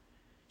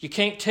 You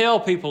can't tell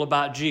people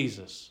about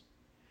Jesus.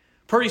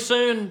 Pretty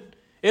soon,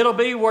 it'll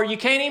be where you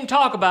can't even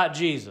talk about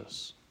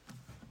Jesus.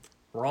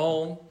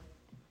 Wrong.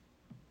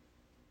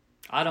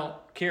 I don't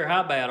care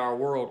how bad our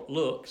world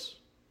looks,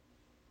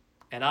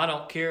 and I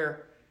don't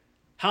care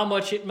how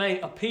much it may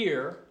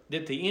appear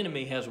that the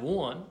enemy has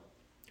won,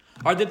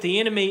 or that the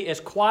enemy is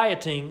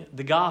quieting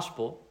the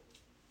gospel,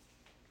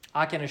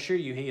 I can assure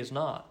you he is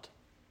not.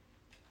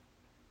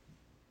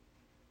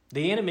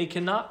 The enemy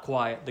cannot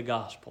quiet the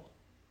gospel.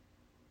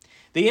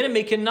 The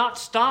enemy cannot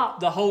stop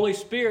the Holy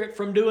Spirit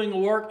from doing a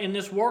work in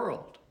this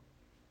world.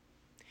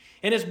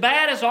 And as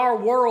bad as our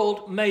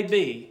world may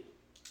be,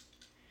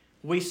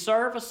 we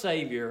serve a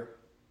Savior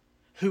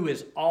who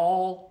is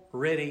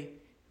already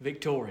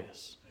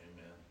victorious.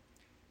 Amen.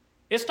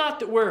 It's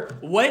not that we're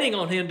waiting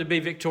on Him to be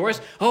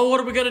victorious. Oh, what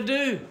are we going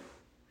to do?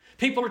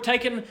 People are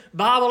taking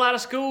Bible out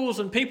of schools,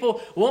 and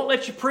people won't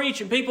let you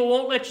preach, and people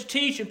won't let you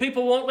teach, and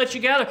people won't let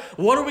you gather.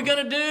 What are we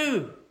going to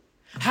do?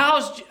 How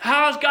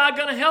is God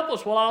going to help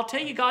us? Well, I'll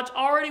tell you, God's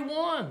already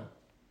won.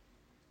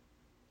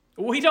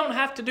 We don't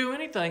have to do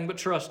anything but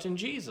trust in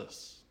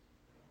Jesus.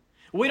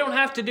 We don't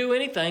have to do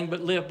anything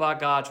but live by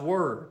God's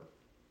Word.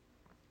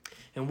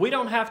 And we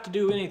don't have to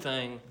do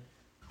anything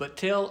but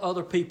tell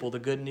other people the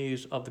good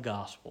news of the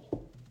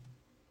gospel.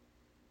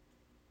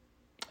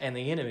 And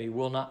the enemy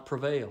will not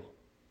prevail.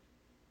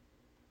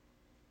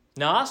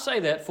 Now, I say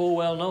that full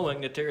well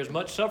knowing that there is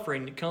much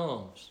suffering that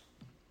comes.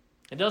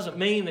 It doesn't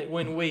mean that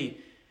when we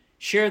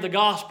share the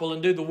gospel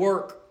and do the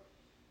work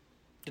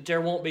that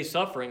there won't be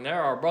suffering.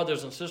 There are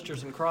brothers and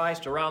sisters in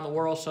Christ around the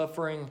world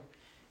suffering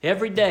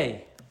every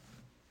day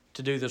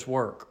to do this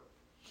work.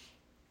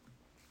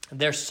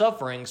 They're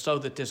suffering so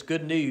that this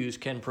good news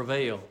can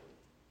prevail.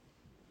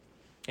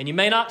 And you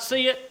may not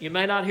see it, you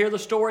may not hear the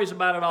stories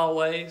about it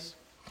always,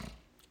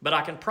 but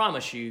I can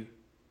promise you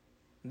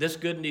this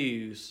good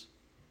news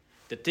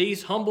that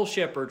these humble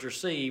shepherds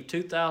received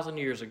 2,000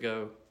 years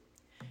ago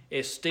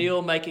is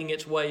still making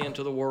its way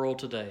into the world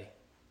today.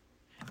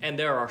 And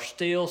there are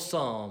still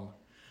some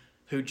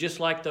who, just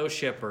like those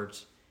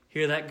shepherds,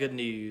 hear that good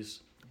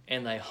news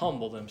and they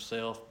humble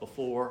themselves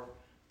before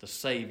the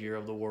Savior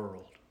of the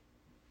world.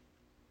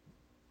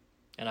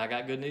 And I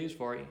got good news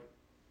for you.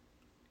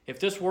 If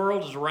this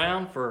world is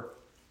around for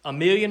 1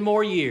 million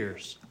more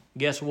years,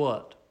 guess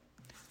what?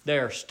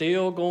 There are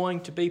still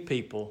going to be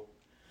people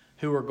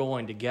who are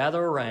going to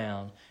gather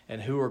around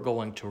and who are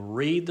going to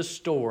read the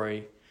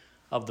story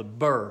of the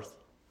birth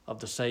of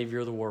the Savior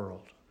of the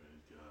world.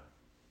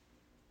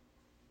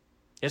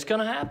 It's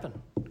going to happen.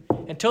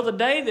 Until the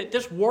day that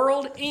this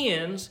world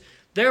ends,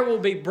 there will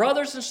be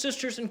brothers and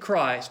sisters in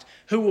Christ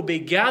who will be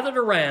gathered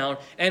around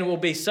and will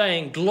be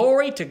saying,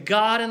 "Glory to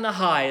God in the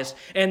highest,"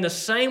 in the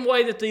same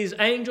way that these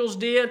angels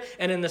did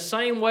and in the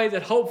same way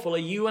that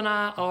hopefully you and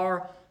I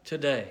are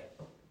today.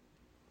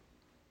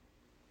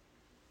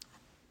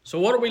 So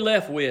what are we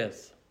left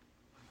with?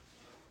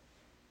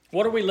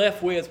 What are we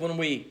left with when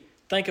we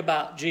think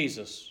about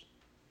Jesus?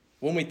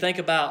 When we think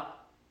about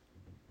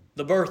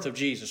the birth of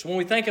Jesus? When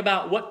we think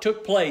about what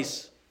took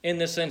place in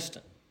this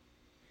instant?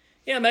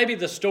 Yeah, maybe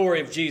the story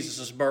of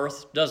Jesus'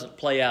 birth doesn't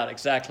play out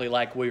exactly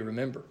like we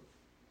remember.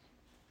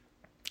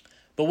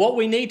 But what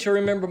we need to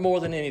remember more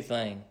than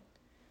anything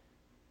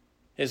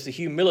is the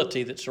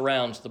humility that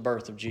surrounds the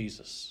birth of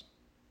Jesus.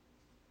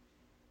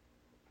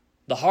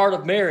 The heart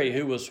of Mary,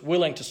 who was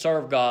willing to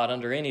serve God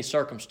under any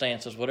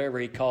circumstances, whatever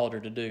He called her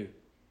to do.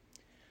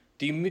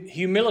 The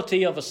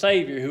humility of a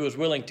Savior who was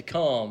willing to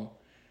come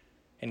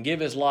and give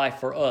His life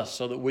for us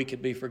so that we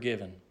could be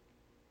forgiven.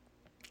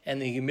 And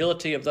the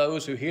humility of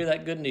those who hear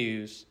that good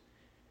news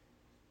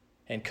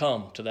and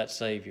come to that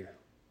Savior.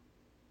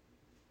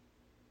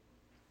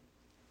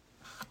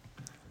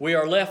 We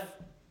are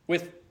left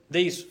with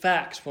these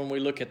facts when we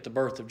look at the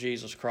birth of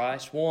Jesus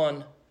Christ.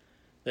 One,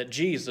 that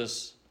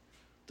Jesus,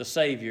 the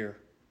Savior,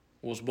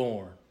 was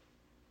born.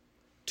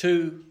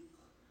 Two,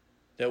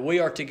 that we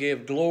are to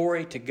give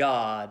glory to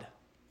God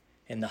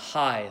in the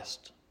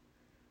highest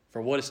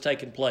for what has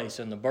taken place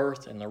in the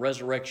birth and the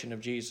resurrection of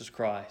Jesus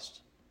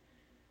Christ.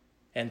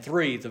 And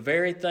three, the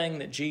very thing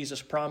that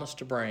Jesus promised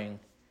to bring,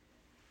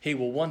 He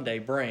will one day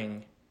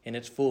bring in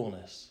its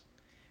fullness,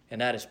 and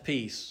that is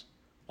peace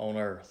on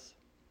earth.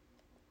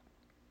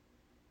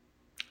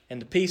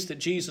 And the peace that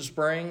Jesus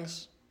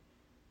brings,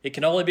 it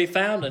can only be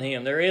found in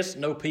Him. There is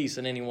no peace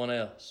in anyone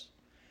else.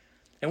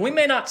 And we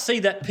may not see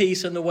that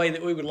peace in the way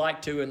that we would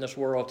like to in this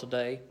world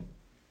today,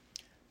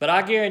 but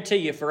I guarantee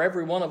you, for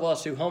every one of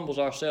us who humbles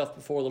ourselves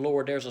before the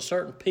Lord, there's a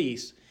certain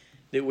peace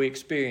that we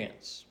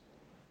experience.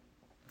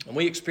 And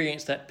we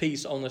experience that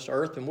peace on this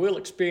earth, and we'll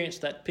experience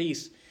that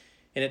peace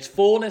in its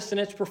fullness and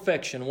its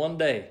perfection one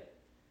day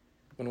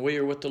when we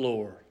are with the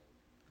Lord,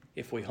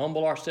 if we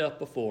humble ourselves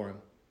before Him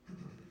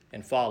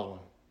and follow Him.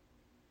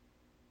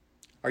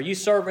 Are you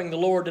serving the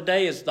Lord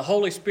today? Is the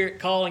Holy Spirit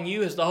calling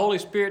you? Has the Holy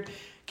Spirit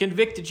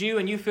convicted you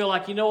and you feel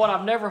like, you know what,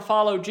 I've never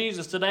followed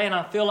Jesus today, and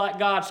I feel like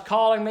God's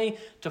calling me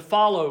to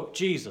follow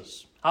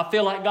Jesus. I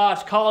feel like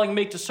God's calling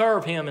me to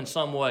serve Him in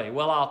some way.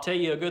 Well, I'll tell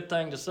you a good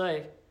thing to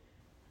say.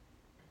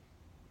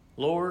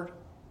 Lord,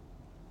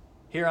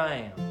 here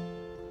I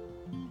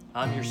am.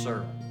 I'm your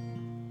servant.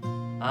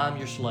 I'm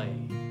your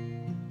slave.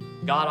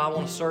 God, I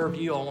want to serve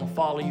you, I want to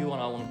follow you,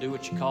 and I want to do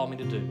what you call me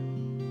to do.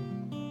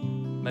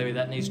 maybe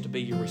that needs to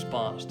be your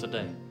response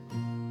today.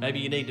 Maybe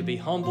you need to be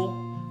humble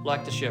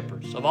like the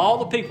shepherds. Of all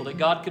the people that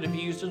God could have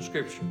used in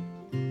Scripture,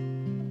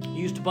 He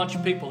used a bunch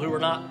of people who were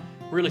not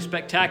really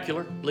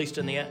spectacular, at least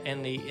in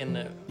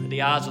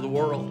the eyes of the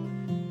world.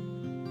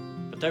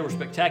 But they were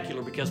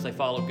spectacular because they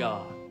followed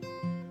God.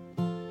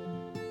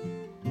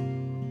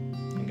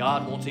 And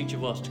God wants each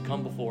of us to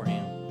come before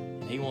Him,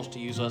 and He wants to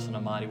use us in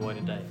a mighty way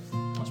today.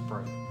 Let's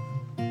pray.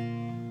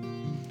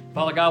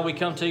 Father God, we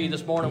come to You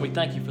this morning. We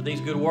thank You for these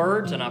good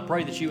words, and I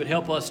pray that You would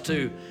help us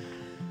to,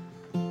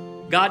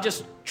 God,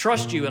 just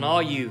trust You in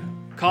all You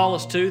call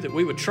us to, that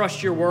we would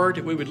trust Your word,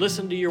 that we would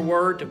listen to Your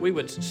word, that we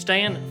would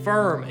stand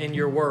firm in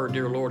Your word,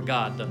 dear Lord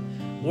God. The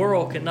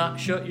world cannot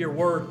shut Your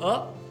word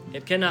up.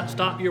 It cannot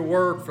stop Your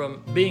word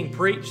from being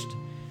preached.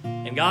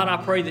 And God, I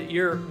pray that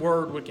Your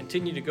word would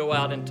continue to go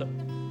out into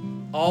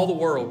all the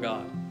world,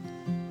 God,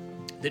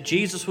 that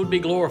Jesus would be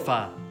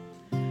glorified,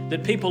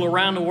 that people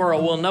around the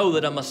world will know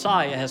that a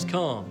Messiah has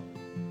come,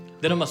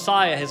 that a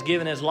Messiah has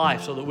given His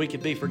life so that we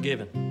could be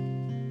forgiven.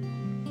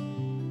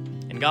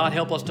 And God,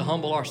 help us to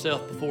humble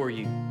ourselves before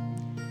You.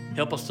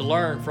 Help us to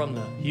learn from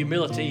the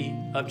humility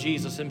of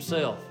Jesus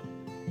Himself.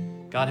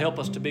 God, help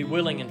us to be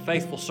willing and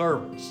faithful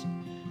servants.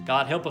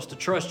 God, help us to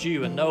trust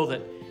You and know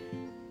that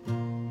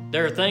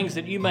there are things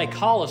that You may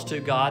call us to,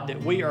 God,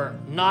 that we are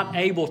not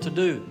able to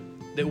do,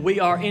 that we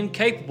are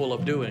incapable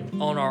of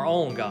doing on our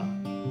own, God.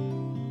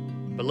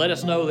 But let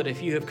us know that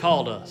if You have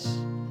called us,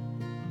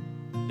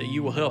 that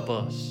You will help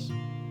us.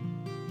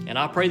 And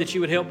I pray that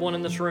You would help one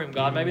in this room,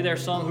 God. Maybe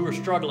there's some who are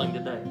struggling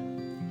today.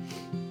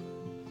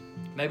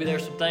 Maybe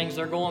there's some things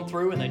they're going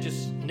through and they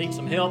just need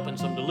some help and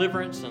some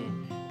deliverance.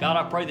 And God,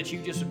 I pray that You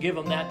just would give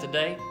them that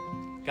today.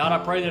 God, I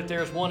pray that if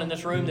there's one in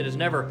this room that has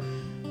never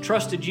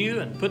trusted You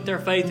and put their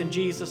faith in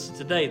Jesus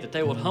today, that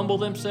they would humble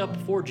themselves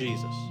before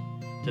Jesus.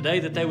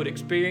 Today, that they would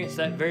experience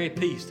that very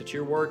peace that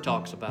Your word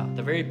talks about,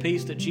 the very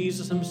peace that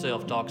Jesus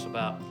Himself talks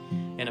about,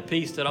 and a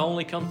peace that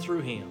only comes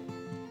through Him.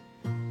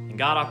 And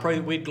God, I pray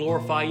that we'd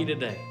glorify You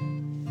today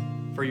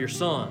for Your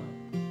Son,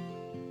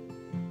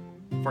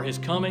 for His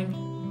coming,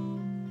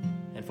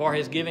 and for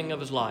His giving of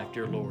His life,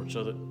 dear Lord,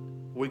 so that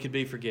we could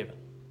be forgiven.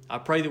 I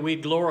pray that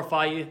we'd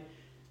glorify You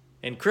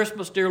in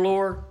Christmas, dear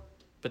Lord,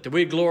 but that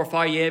we'd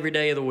glorify You every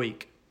day of the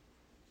week.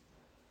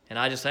 And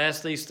I just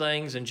ask these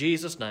things in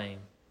Jesus' name.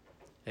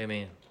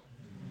 Amen.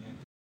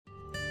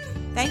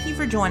 Thank you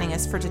for joining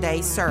us for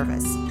today's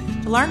service.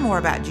 To learn more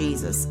about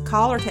Jesus,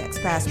 call or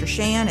text Pastor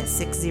Shan at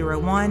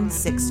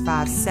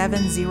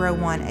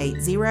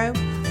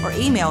 601-657-0180 or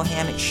email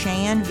him at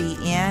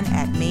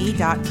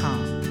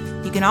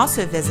shanvn@me.com. You can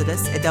also visit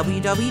us at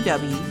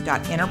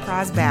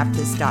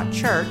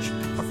www.enterprisebaptist.church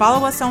or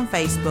follow us on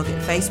Facebook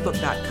at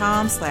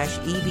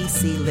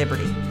facebook.com/EBC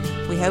Liberty.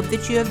 We hope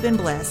that you have been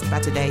blessed by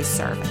today's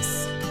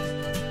service.